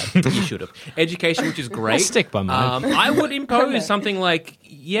said that. You should have. Education, which is great. I'll stick by mine. I would impose something like,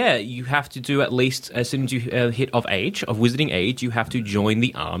 you have to do at least, as soon as you hit of wizarding age, you have to join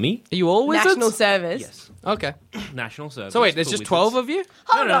the army. Are you all wizards? National service. Yes. Okay. National service. So wait, there's for just wizards. 12 of you?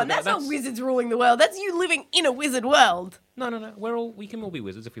 Hold No, on, that's not that's- wizards ruling the world. That's you living in a wizard world. No. We can all be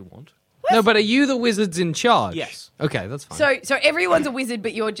wizards if we want. No, but are you the wizards in charge? Yes. Okay, that's fine. So everyone's a wizard,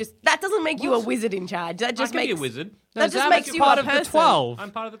 but you're just that doesn't make you a wizard in charge. That just I can makes be a wizard. No, that just Zamet's makes you part a of person. the 12.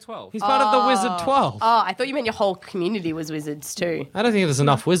 I'm part of the 12. He's part of the wizard 12. Oh, I thought you meant your whole community was wizards too. I don't think there's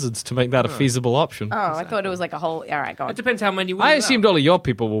enough wizards to make that a feasible option. Oh, I thought it was like a whole. All right, go on. It depends how many wizards I there assumed are. all of your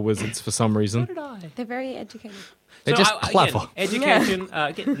people were wizards for some reason. They're very educated. They're So just clever. Again, education,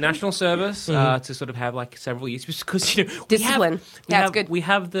 get national service to sort of have like several years because Discipline. Yeah, it's good. We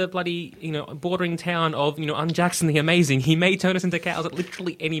have the bloody bordering town of Unjackson the Amazing. He may turn us into cows at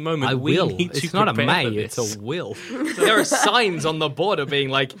literally any moment. I We will. need to It's not a prepare may, for it's this. a will. There are signs on the border being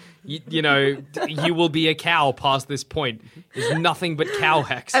like, you will be a cow past this point. There's nothing but cow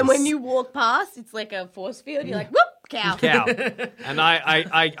hexes. And when you walk past, it's like a force field. You're like, whoop, cow. cow. And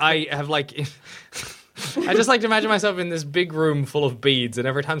I have like I just like to imagine myself in this big room full of beads, and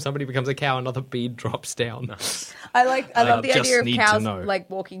every time somebody becomes a cow, another bead drops down. I love the just idea of need to cows know. like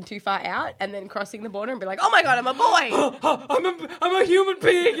walking too far out and then crossing the border and be like, oh my god, I'm a boy. I'm a human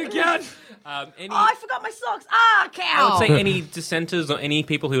being again. Oh, I forgot my socks. Ah, cow. I would say any dissenters or any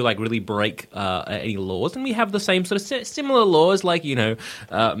people who like really break any laws, and we have the same sort of similar laws, like no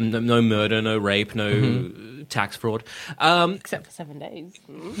murder, no rape, no tax fraud. Except for 7 days.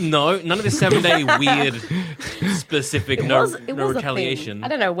 No, none of this 7-day weird specific It no was a thing. retaliation. I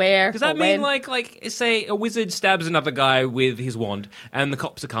don't know where. Does that or mean when. like say a wizard stabs another guy with his wand, and the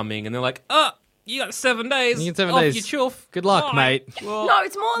cops are coming, and they're like, you got 7 days. You get 7 off days. your chuff. Good luck, Bye." mate. Well, No,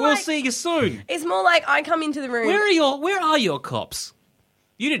 it's more we'll like see you soon. it's more like I come into the room. Where are your cops?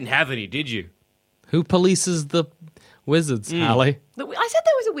 You didn't have any, did you? Who polices the wizards, Alli? I said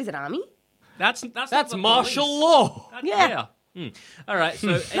there was a wizard army. That's That's martial law. Yeah. All right. So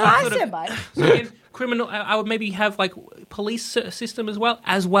No, I stand by it. So again, criminal. I would maybe have like police system as well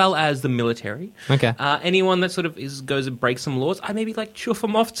as the military. Okay. Anyone that sort of goes and breaks some laws, I maybe like chuff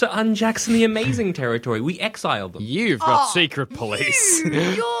them off to Unjackson the Amazing territory. We exile them. You've got secret police.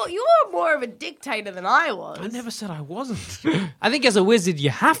 You're more of a dictator than I was. I never said I wasn't. I think as a wizard, you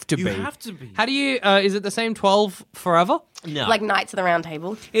have to You be. have to be. How do you? Is it the same 12 forever? No. Like Knights of the Round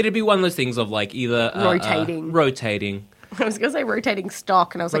Table. It'd be one of those things of like either rotating. I was going to say rotating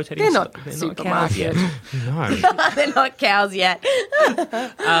stock, and I was Rotating like, they're not stock. They're not supermarket. cows yet. No. They're not cows yet.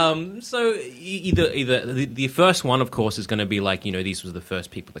 So either the first one, of course, is going to be like, these were the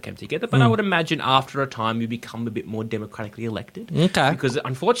first people that came together. But I would imagine after a time you become a bit more democratically elected. Okay. Because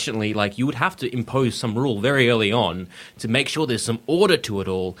unfortunately, like you would have to impose some rule very early on to make sure there's some order to it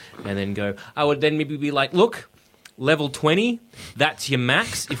all, and then go. I would then maybe be like, look. Level 20, that's your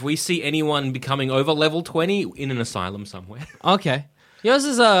max. If we see anyone becoming over level 20, in an asylum somewhere. Okay. Yours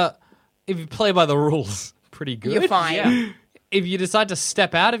is if you play by the rules, pretty good. You're fine. Yeah. If you decide to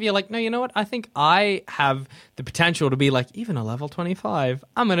step out, if you're like, no, you know what? I think I have the potential to be like, even a level 25.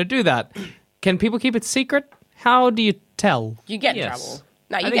 I'm going to do that. Can people keep it secret? How do you tell? You get in Yes. trouble.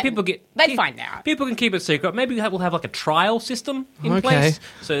 No, I think people get. They'd find out. People can keep it secret. Maybe we'll have like a trial system in Okay. place.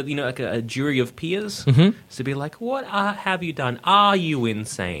 So, like a jury of peers to be like, what have you done? Are you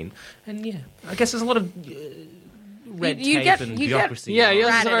insane? And yeah, I guess there's a lot of red You tape get- and you get- bureaucracy. Yeah, yours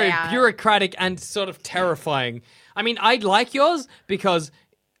is Rat it very out. bureaucratic and sort of terrifying. I mean, I'd like yours because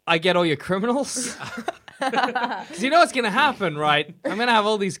I get all your criminals. Because you know what's going to happen, right? I'm going to have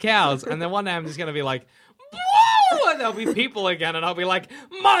all these cows, and then one day I'm just going to be like, whoa, And there'll be people again, and I'll be like,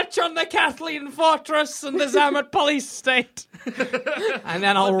 march on the Kathleen Fortress and the Zamet Police State. And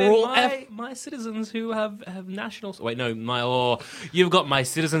then I'll rule my citizens who have national... Wait, no, you've got my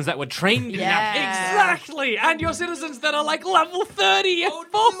citizens that were trained in that. Exactly! And your citizens that are like level 30 and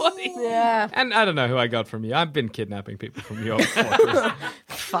 40. Yeah. And I don't know who I got from you. I've been kidnapping people from your fortress.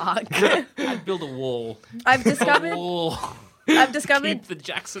 Fuck. I'd build a wall. I've discovered. A wall. I've discovered. Keep the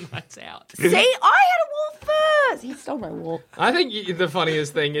Jacksonites out. See, I had a wall first. He stole my wall. I think the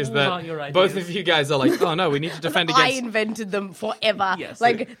funniest thing is that your ideas. both of you guys are like, oh no, we need to defend I against... invented them forever. Yes.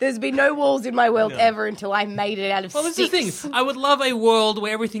 Like, there's been no walls in my world ever until I made it out of Well, that's the sticks. thing. I would love a world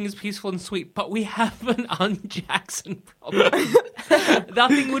where everything is peaceful and sweet, but we have an un-Jackson problem.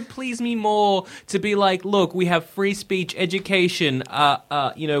 Nothing would please me more to be like, look, we have free speech, education,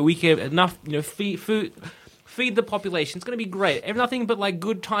 we can enough, feed the population. It's going to be great. Nothing but like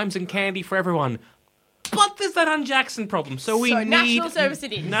good times and candy for everyone. But there's that un-Jackson problem. So we need national service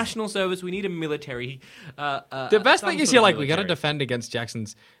it is. National service. We need a military. The best thing is you're like, we got to defend against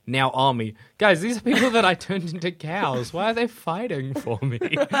Jackson's now army. Guys, these are people that I turned into cows. Why are they fighting for me?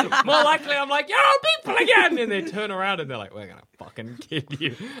 More likely, I'm like, you're all people again! And they turn around and they're like, we're going to fucking kill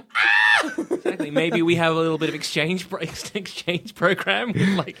you. Exactly. Maybe we have a little bit of exchange program with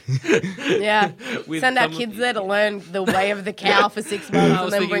like... Yeah. with Send our some- kids there to learn the way of the cow for 6 months I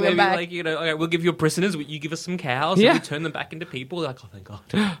was and then thinking bring them maybe back. like, okay, we'll give you prisoners, you give us some cows, Yeah. and we turn them back into people. Like, oh, thank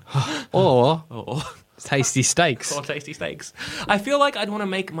God. Or Oh, tasty steaks. or tasty steaks. I feel like I'd want to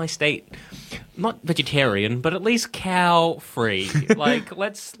make my state not vegetarian, but at least cow-free. Like,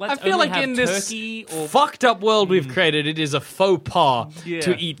 let's I feel only like have in this turkey or... fucked up world we've created, it is a faux pas Yeah.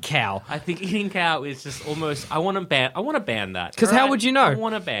 to eat cow. I think eating cow is just almost... I want to ban that. 'Cause how would you know? I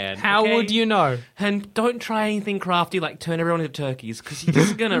want to ban. How okay? would you know? And don't try anything crafty like turn everyone into turkeys, because you're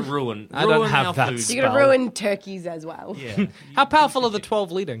just going to ruin I don't have our that food. spell. You're going to ruin turkeys as well. Yeah. How powerful are the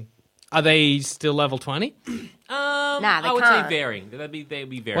 12 leading? Are they still level 20? Nah, they I would can't. say varying. They'd be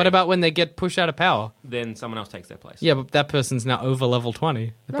varying. What about when they get pushed out of power? Then someone else takes their place? Yeah, but that person's now over level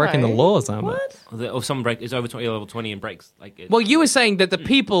 20. They're breaking the laws, aren't they? Or someone is over 20, level 20 and breaks. Like, Well, you were saying that the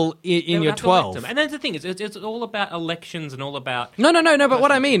people they in would your have to elect 12... them. And that's the thing, it's all about elections and all about... No, but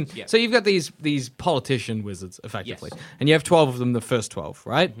what I mean, Yeah. so you've got these politician wizards, effectively, Yes. and you have 12 of them, the first 12,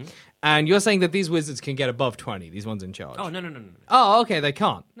 right? Mm-hmm. And you're saying that these wizards can get above 20, these ones in charge. Oh, no. Oh, okay, they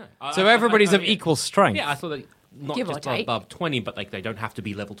can't. No. So everybody's of yeah. equal strength. Yeah, I thought that not Give or just take. above 20, but like they don't have to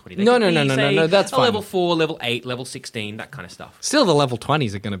be level 20. They No, could no, be, no, say, that's a fine. level 4, level 8, level 16, that kind of stuff. Still, the level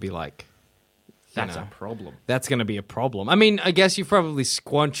 20s are going to be like... That's know. a problem. That's going to be a problem. I mean, I guess you've probably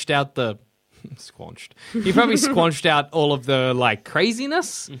squanched out the... You've probably squanched out all of the, like,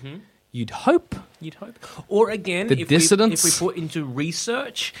 craziness. Mm-hmm. You'd hope. You'd hope. Or again, The if dissidents? we put into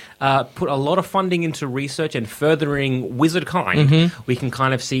research, put a lot of funding into research and furthering wizard kind, we can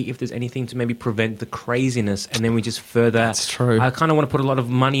kind of see if there's anything to maybe prevent the craziness, and then we just further... That's true. I kind of want to put a lot of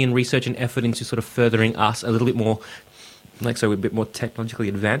money and research and effort into sort of furthering us a little bit more, like so we're a bit more technologically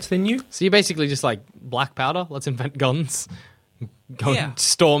advanced than you. So you're basically just like, black powder, let's invent guns. Go Yeah. and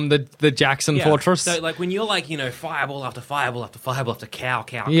storm the Jackson Fortress. So, like, when you're like, fireball after fireball after fireball after cow,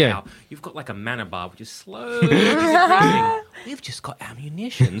 Yeah. cow, you've got like a mana bar which is slowly decreasing. We've just got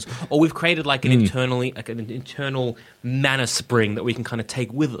ammunitions, or we've created like an internal mana spring that we can kind of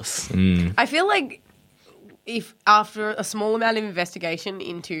take with us. I feel like if after a small amount of investigation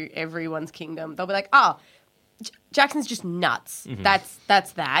into everyone's kingdom, they'll be like, Jackson's just nuts. Mm-hmm.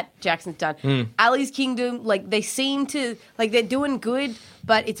 That's that. Jackson's done. Alli's kingdom, like they seem to like they're doing good,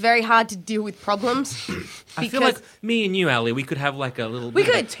 but it's very hard to deal with problems. I feel like me and you, Alli, we could have like a little we bit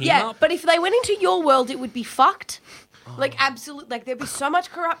of a could, team yeah. up. But if they went into your world, it would be fucked. Like absolute, like there'd be so much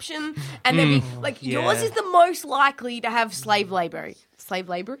corruption, and there'd be like yours yeah. is the most likely to have slave labor. Slave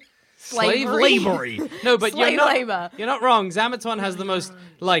labor. Slave labory. No, but Slave you're not wrong. Zamet's one has the most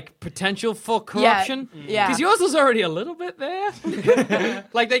like potential for corruption. Yeah. Because yours was already a little bit there.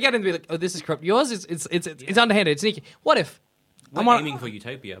 Like they get in and be like, oh, this is corrupt. Yours is it's underhanded, it's sneaky. What if We're aiming for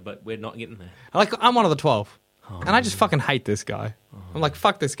utopia, but we're not getting there. I'm one of the 12. And I just fucking hate this guy. I'm like,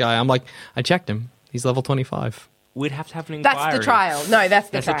 fuck this guy. I'm like, I checked him. He's level 25. We'd have to have an inquiry. That's the trial. No, that's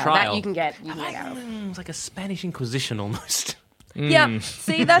the That's a trial. trial. That you can get. You can get out of. It's like a Spanish Inquisition almost. Yeah.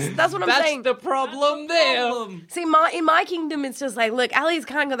 See, that's what I'm That's saying. the problem there. See, in my kingdom, it's just like, look, Alli's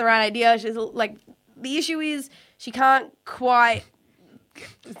kind of got the right idea. She's like, the issue is she can't quite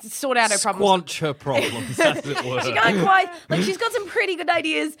sort out her problems. Squanch her problems, as it were. She can't quite, like, she's got some pretty good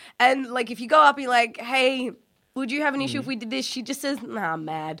ideas. And, like, if you go up and you're like, hey, would you have an issue if we did this? She just says, nah, I'm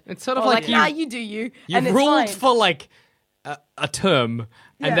mad. It's sort of Or like nah, you do you. You've and it's ruled fine. for like a term,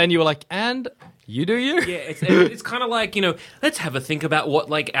 and then you were like, and you do you? Yeah, it's kind of like, let's have a think about what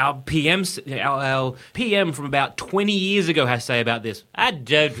like our our PM from about 20 years ago has to say about this. I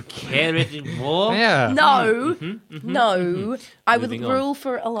don't care anymore. Yeah. No, no. I would Moving on. rule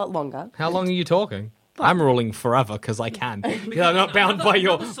for a lot longer. How long are you talking? I'm ruling forever because I can. Because I'm not bound by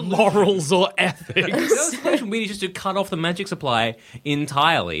your morals or ethics. The solution really is just to cut off the magic supply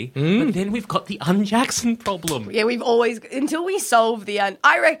entirely, but then we've got the un-Jackson problem. Yeah, we've always until we solve the.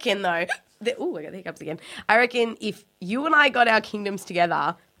 I reckon though. I got the hiccups again. I reckon if you and I got our kingdoms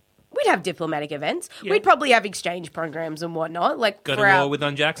together, we'd have diplomatic events. Yeah. We'd probably have exchange programs and whatnot. Like Go to for our, war with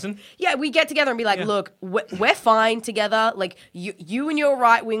un-Jackson? Yeah, we get together and be like, Yeah. look, we're fine together. Like, you and your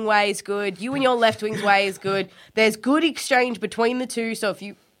right wing way is good. You and your left wing way is good. There's good exchange between the two. So if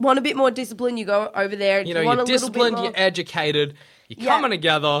you want a bit more discipline, you go over there. If You know, want you're a little bit disciplined, more- you're educated, you're Yeah. coming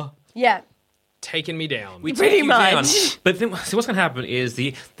together, Yeah. taking me down. We Pretty take you down. much. But then, so what's going to happen is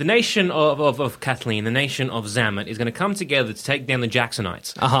the nation of Kathleen, the nation of Zamet, is going to come together to take down the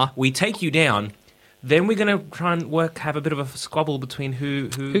Jacksonites. Uh-huh. We take you down. Then we're going to try and have a bit of a squabble between who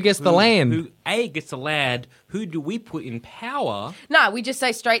gets the land. Who A gets the land. Who do we put in power? No, we just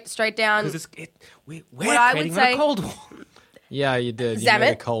say straight down. Because we're What I creating would say- a Cold War. Yeah, you did. You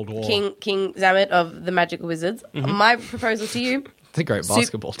made a Zamet, Cold War. King Zamet of the Magical Wizards. My proposal to you. The great Sup-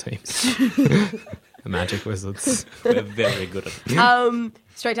 basketball teams. The Magic Wizards. We're very good at it.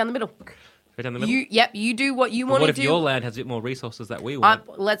 Straight down the middle. Right down the middle. You do what you But want what to if do. your land has a bit more resources that we want?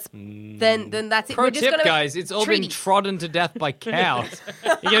 Then that's it. Pro We're just tip, gonna guys, it's all been treaty. trodden to death by cows.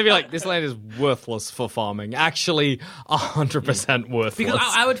 You're going to be like, this land is worthless for farming. Actually, 100% worthless. Because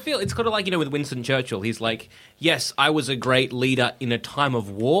I would feel it's kind of like, with Winston Churchill. He's like, yes, I was a great leader in a time of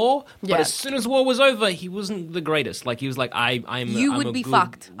war, but Yeah. as soon as war was over, he wasn't the greatest. Like, he was like, I'm You I'm would a be good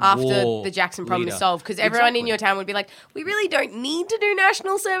fucked after war the Jackson problem leader. is solved because everyone in Exactly. your town would be like, we really don't need to do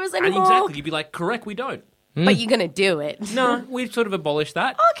national service And anymore. exactly, you'd be like, correct, we don't. But you're going to do it. No, we've sort of abolished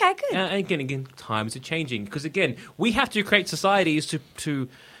that. Okay, good. And again, times are changing because again, we have to create societies to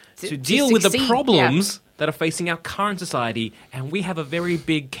deal with the succeed, problems that are facing our current society, and we have a very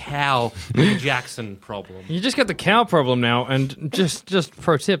big cow Jackson problem. You just got the cow problem now, and just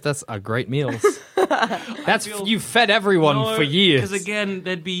pro tip, that's a great meal. You fed everyone for years. Because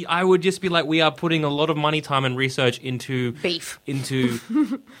again, I would just be like, we are putting a lot of money, time, and research into Beef. into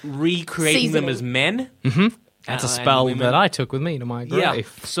recreating them Seasoning. as men. That's a and spell women. that I took with me to my grave. Yeah.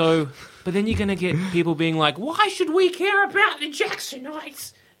 So, but then you're gonna get people being like, why should we care about the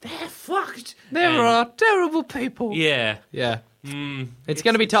Jacksonites? They're fucked. There And- are terrible people. Yeah. Yeah. It's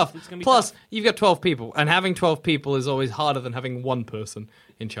going to be tough. it's gonna be Plus, tough. you've got 12 people, and having 12 people is always harder than having one person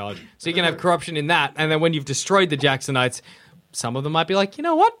in charge. So you can have corruption in that, and then when you've destroyed the Jacksonites, some of them might be like, you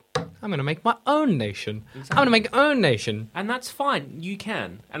know what? I'm going to make my own nation. I'm going to make my own nation. And that's fine. You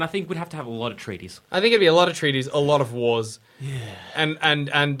can. And I think we'd have to have a lot of treaties. I think it'd be a lot of treaties, a lot of wars. Yeah.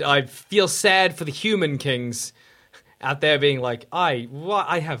 And I feel sad for the human kings out there being like, I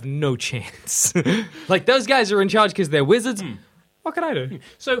have no chance. Like, those guys are in charge because they're wizards. What can I do?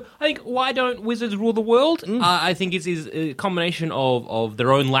 So I think why don't wizards rule the world? I think it's a combination of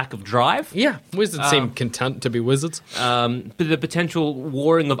their own lack of drive. Yeah, wizards seem content to be wizards. But the potential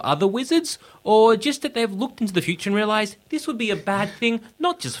warring of other wizards, or just that they've looked into the future and realised this would be a bad thing,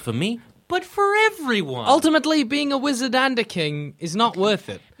 not just for me, but for everyone. Ultimately, being a wizard and a king is not worth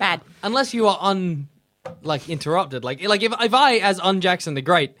it. Bad. Unless you are interrupted. Like if I, as Un-Jackson the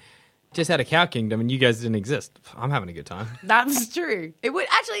Great, just had a cow kingdom and you guys didn't exist, I'm having a good time. That's true. It would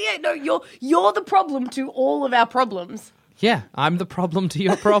actually, yeah, no, you're the problem to all of our problems. Yeah, I'm the problem to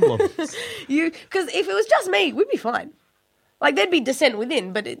your problems. Because if it was just me, we'd be fine. Like, there'd be dissent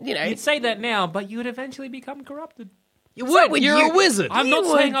within, but, You'd say that now, but you would eventually become corrupted. You would. would You're you. a wizard. I'm not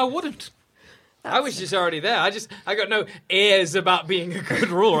saying I wouldn't. I was just already there. I got no airs about being a good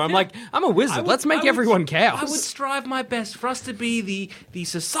ruler. I'm like, I'm a wizard. Let's make everyone cows. I would strive my best for us to be the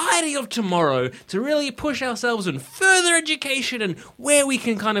society of tomorrow, to really push ourselves in further education and where we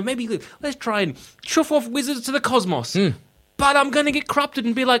can kind of maybe, let's try and chuff off wizards to the cosmos. But I'm going to get corrupted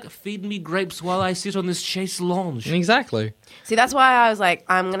and be like, feed me grapes while I sit on this chaise lounge. Exactly. See, that's why I was like,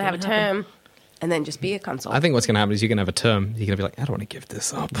 I'm going to have a term and then just be a console. I think what's going to happen is you're going to have a term. You're going to be like, I don't want to give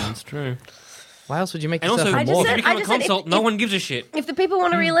this up. That's true. Why else would you make And yourself also, I just immortal? said- if you become a just said consult, if- no if- one gives a shit. If the people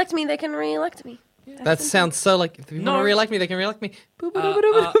want to re-elect me, they can re-elect me. That sounds so like, if you want No. to re-elect me, they can re-elect me. But We want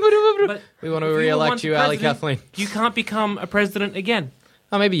to if you were re-elect once you, a Alli president, Kathleen. You can't become a president again.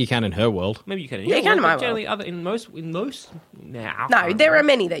 Oh, maybe you can in her world. Maybe you can. Yeah, you can in my generally, in most now. No, there are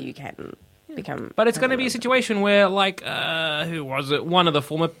many that you can. become. But it's going to be a situation where, like, who was it? One of the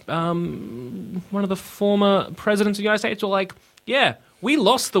former presidents of the United States were like, "Yeah, we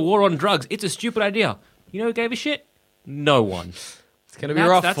lost the war on drugs. It's a stupid idea." You know who gave a shit? No one. It's going to be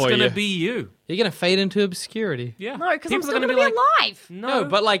rough That's for you. going to be you. You're going to fade into obscurity. Yeah. No, because I'm People still are going to gonna be alive. No,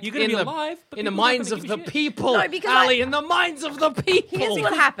 but like you're going to in be the alive, but in the people aren't minds gonna of give the a shit. people. No, because Ali, in the minds of the people. Here's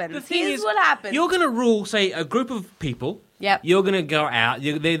what happens. The thing Here's is, what happens. You're going to rule, say, a group of people. Yep. You're going to go out.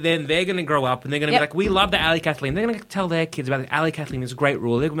 Then they're going to grow up, and they're going to Yep. be like, "We love the Alli Kathleen." They're going to tell their kids about Alli Kathleen is a great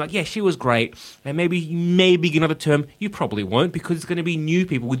ruler. They're going to be like, "Yeah, she was great." And maybe another term, you probably won't, because it's going to be new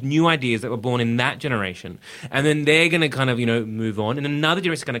people with new ideas that were born in that generation, and then they're going to kind of move on, and another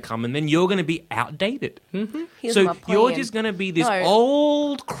generation is going to come, and then you're going to be outdated. Mm-hmm. Here's So my plan. you're just going to be this No.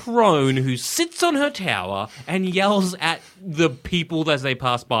 old crone who sits on her tower and yells at the people as they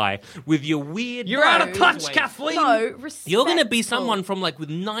pass by with your weird. You're out of touch, way. Kathleen. No, respectful. You're going to be someone from like with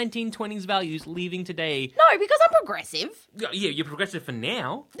 1920s values leaving today. No, because I'm progressive. Yeah, you're progressive for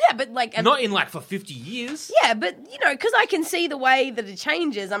now. Yeah, but like Not in like for 50 years. Yeah, but because I can see the way that it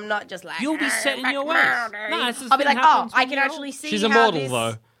changes. I'm not just like You'll be set in your ways. No, it's just I'll be gonna like, oh, happen I when can you're actually old. see. She's how immortal, this,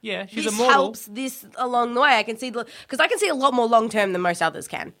 though. Yeah, she's this immortal. helps this along the way. I can see because I can see a lot more long term than most others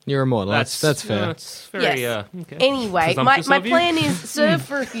can. You're immortal. That's fair. That's very. Yes. Okay. Anyway, my Presumptuous of you. plan is serve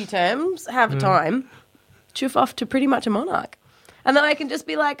for a few terms, have a time, chuff off to pretty much a monarch. And then I can just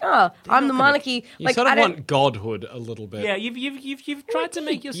be like, oh, I'm the monarchy. You Like, sort I of don't, want godhood a little bit. Yeah, you've tried to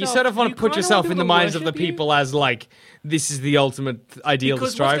make yourself. You sort of want to put kinda yourself want in the people to minds of the worship you. people as like, this is the ultimate ideal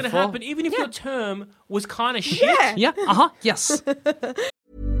Because to what's strive going to for. happen, even if your term was kind of shit, Yeah. Yeah. Yes.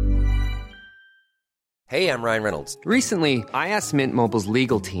 Hey, I'm Ryan Reynolds. Recently, I asked Mint Mobile's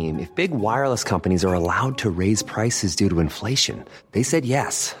legal team if big wireless companies are allowed to raise prices due to inflation. They said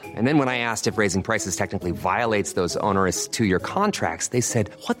yes. And then when I asked if raising prices technically violates those onerous 2-year contracts, they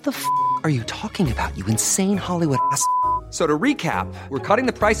said, "What the f*** are you talking about, you insane Hollywood ass?" So to recap, we're cutting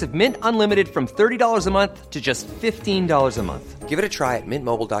the price of Mint Unlimited from $30 a month to just $15 a month. Give it a try at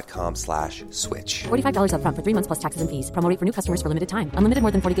mintmobile.com/switch. $45 up front for 3 months plus taxes and fees. Promo rate for new customers for limited time. Unlimited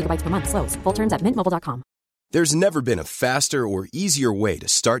more than 40 gigabytes per month. Slows full terms at mintmobile.com. There's never been a faster or easier way to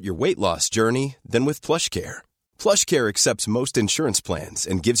start your weight loss journey than with PlushCare. PlushCare accepts most insurance plans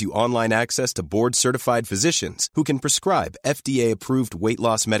and gives you online access to board-certified physicians who can prescribe FDA-approved weight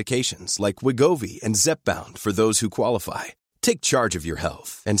loss medications like Wegovy and Zepbound for those who qualify. Take charge of your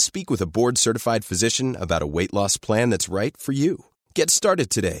health and speak with a board-certified physician about a weight loss plan that's right for you. Get started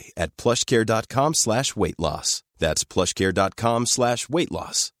today at plushcare.com/weight loss. That's plushcare.com/weight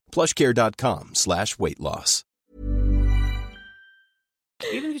loss. plushcare.com/weight loss.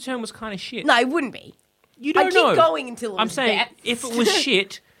 even if your term was kind of shit, No, it wouldn't be. you don't I keep know. going until it I'm was saying death. if it was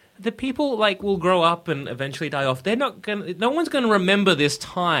shit, the people like will grow up and eventually die off. They're not gonna. No one's gonna remember this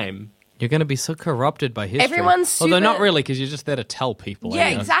time. You're going to be so corrupted by history. Everyone's Although not super- really, because you're just there to tell people. Yeah,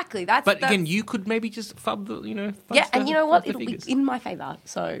 anyway. exactly. That's But that's, again, you could maybe just fub the, fudge yeah, and the- you know what? fudge the It'll be figures. in my favour.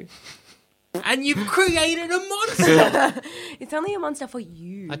 So And you've created a monster. it's only a monster for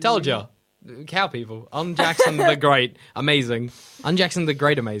you. I told you. Cow people. On Jackson the Great. Amazing. On Jackson the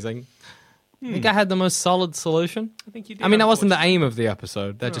Great. Amazing. I think I had the most solid solution. I think you did. I mean, that wasn't the unfortunately. aim of the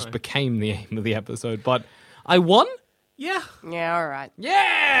episode. That just No. became the aim of the episode. But I won? Yeah, Yeah, all right.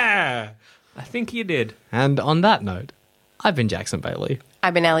 Yeah! I think you did. And on that note, I've been Jackson Bailey.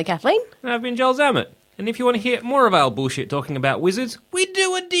 I've been Alli Kathleen. And I've been Joel Zammett. And if you want to hear more of our bullshit talking about wizards, we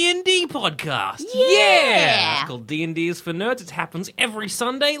do a D&D podcast. Yeah! It's called D&D is for Nerds. It happens every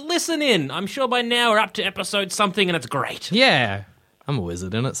Sunday. Listen in. I'm sure by now we're up to episode something and it's great. Yeah. I'm a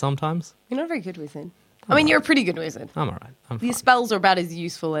wizard in it sometimes. You're not a very good wizard. I mean, you're a pretty good wizard. I'm all right. I'm Your fine. spells are about as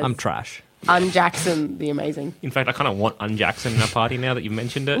useful as I'm trash. Unjackson the Amazing. In fact, I kind of want Unjackson in our party now that you've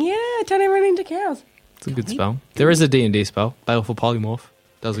mentioned it. Yeah, turn everyone into cows. It's a good spell. There is a D&D spell. Baleful Polymorph.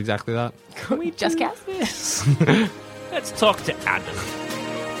 Does exactly that. Can we Just do cows? this? Let's talk to Adam.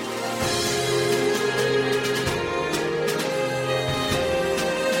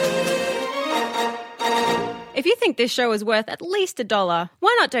 If you think this show is worth at least $1,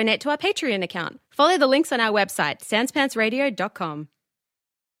 why not donate to our Patreon account? Follow the links on our website, sanspantsradio.com.